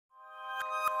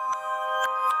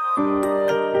I'm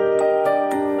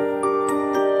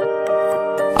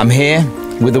here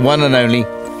with the one and only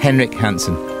Henrik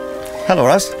Hansen. Hello,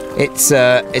 Russ. It's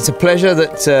a pleasure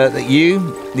that you,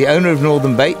 the owner of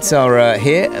Northern Baits, are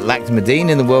here at Lac de Madine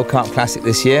in the World Carp Classic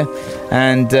this year,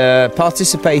 and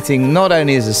participating not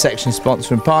only as a section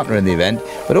sponsor and partner in the event,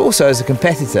 but also as a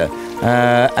competitor.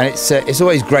 And it's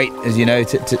always great, as you know,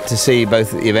 to see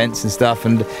both at the events and stuff,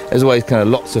 and there's always kind of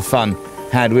lots of fun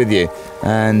had with you.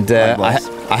 And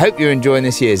I hope you're enjoying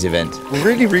this year's event. We're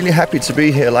really, really happy to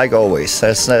be here, like always.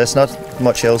 There's not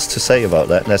much else to say about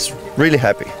that. That's really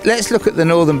happy. Let's look at the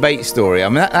Northern Bait story. I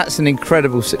mean, that's an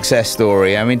incredible success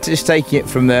story. I mean, just taking it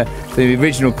from the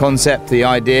original concept, the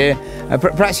idea.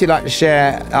 Perhaps you'd like to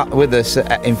share with us,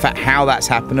 in fact, how that's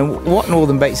happened and what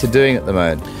Northern Baits are doing at the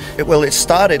moment. Well, it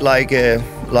started in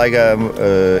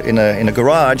a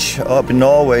garage up in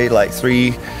Norway, like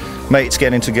 3 mates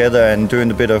getting together and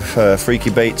doing a bit of freaky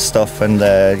bait stuff, and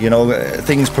you know,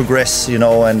 things progress, you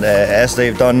know, and as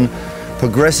they've done,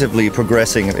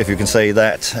 progressing, if you can say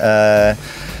that.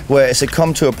 Whereas it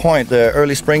come to a point, the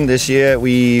early spring this year,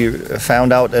 we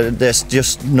found out that there's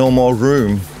just no more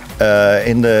room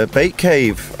in the bait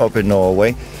cave up in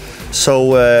Norway. So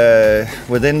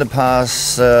within the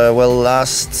past,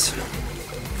 last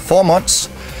 4 months,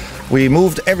 we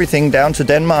moved everything down to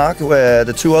Denmark, where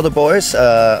the 2 other boys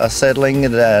are settling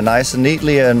nice and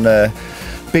neatly, and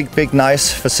big nice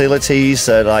facilities.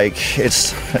 Like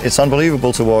it's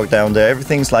unbelievable to walk down there.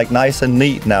 Everything's like nice and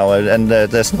neat now, and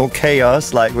there's no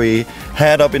chaos like we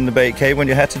had up in the bait cave when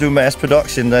you had to do mass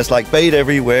production. There's like bait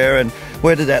everywhere, and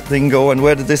where did that thing go, and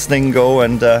where did this thing go,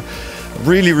 and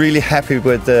really happy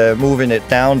with moving it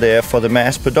down there for the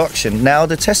mass production. Now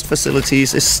the test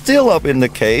facilities is still up in the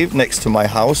cave next to my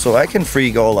house, so I can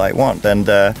freak all I want, and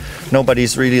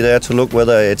nobody's really there to look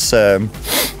whether it's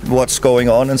what's going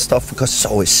on and stuff, because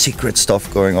there's always secret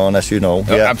stuff going on, as you know.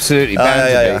 Oh, yeah. Absolutely,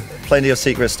 bound to be. Plenty of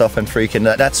secret stuff and freaking.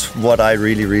 That's what I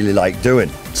really like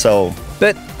doing. So.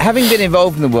 But having been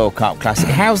involved in the World Carp Classic,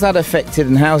 how's that affected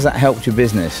and how's that helped your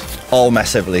business? Oh,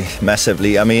 massively.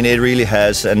 I mean, it really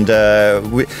has. And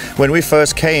when we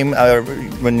first came,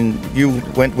 when you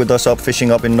went with us up fishing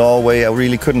up in Norway, I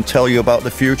really couldn't tell you about the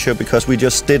future, because we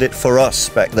just did it for us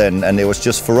back then, and it was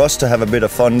just for us to have a bit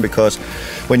of fun. Because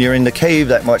when you're in the cave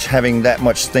that much, having that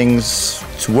much things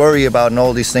to worry about and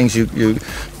all these things, you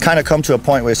kind of come to a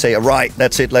point where you say, right,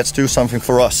 that's it, let's do something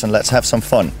for us and let's have some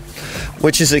fun.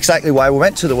 Which is exactly why we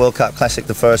went to the World Carp Classic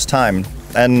the first time.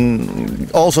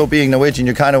 And also being Norwegian,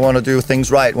 you kind of want to do things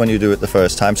right when you do it the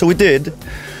first time. So we did,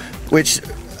 which,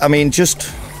 I mean,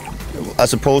 just, I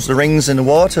suppose the rings in the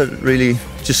water really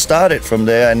just started from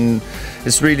there. And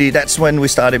it's really, that's when we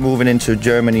started moving into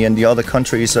Germany and the other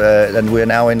countries. And we're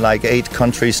now in like 8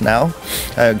 countries now,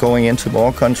 going into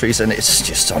more countries. And it's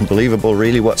just unbelievable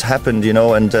really what's happened, you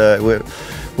know. And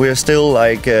we're still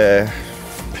like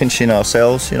pinching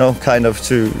ourselves, you know, kind of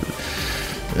to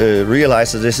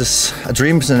realize that this is a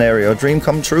dream scenario, a dream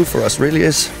come true for us, really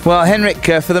is. Well, Henrik,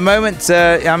 for the moment,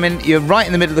 I mean, you're right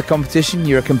in the middle of the competition,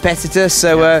 you're a competitor,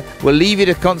 so we'll leave you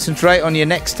to concentrate on your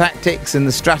next tactics and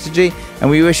the strategy, and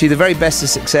we wish you the very best of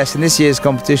success in this year's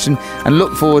competition, and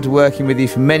look forward to working with you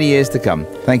for many years to come.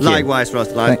 Thank you. Likewise, Ross,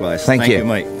 likewise. Thank you,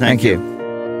 mate. Thank you.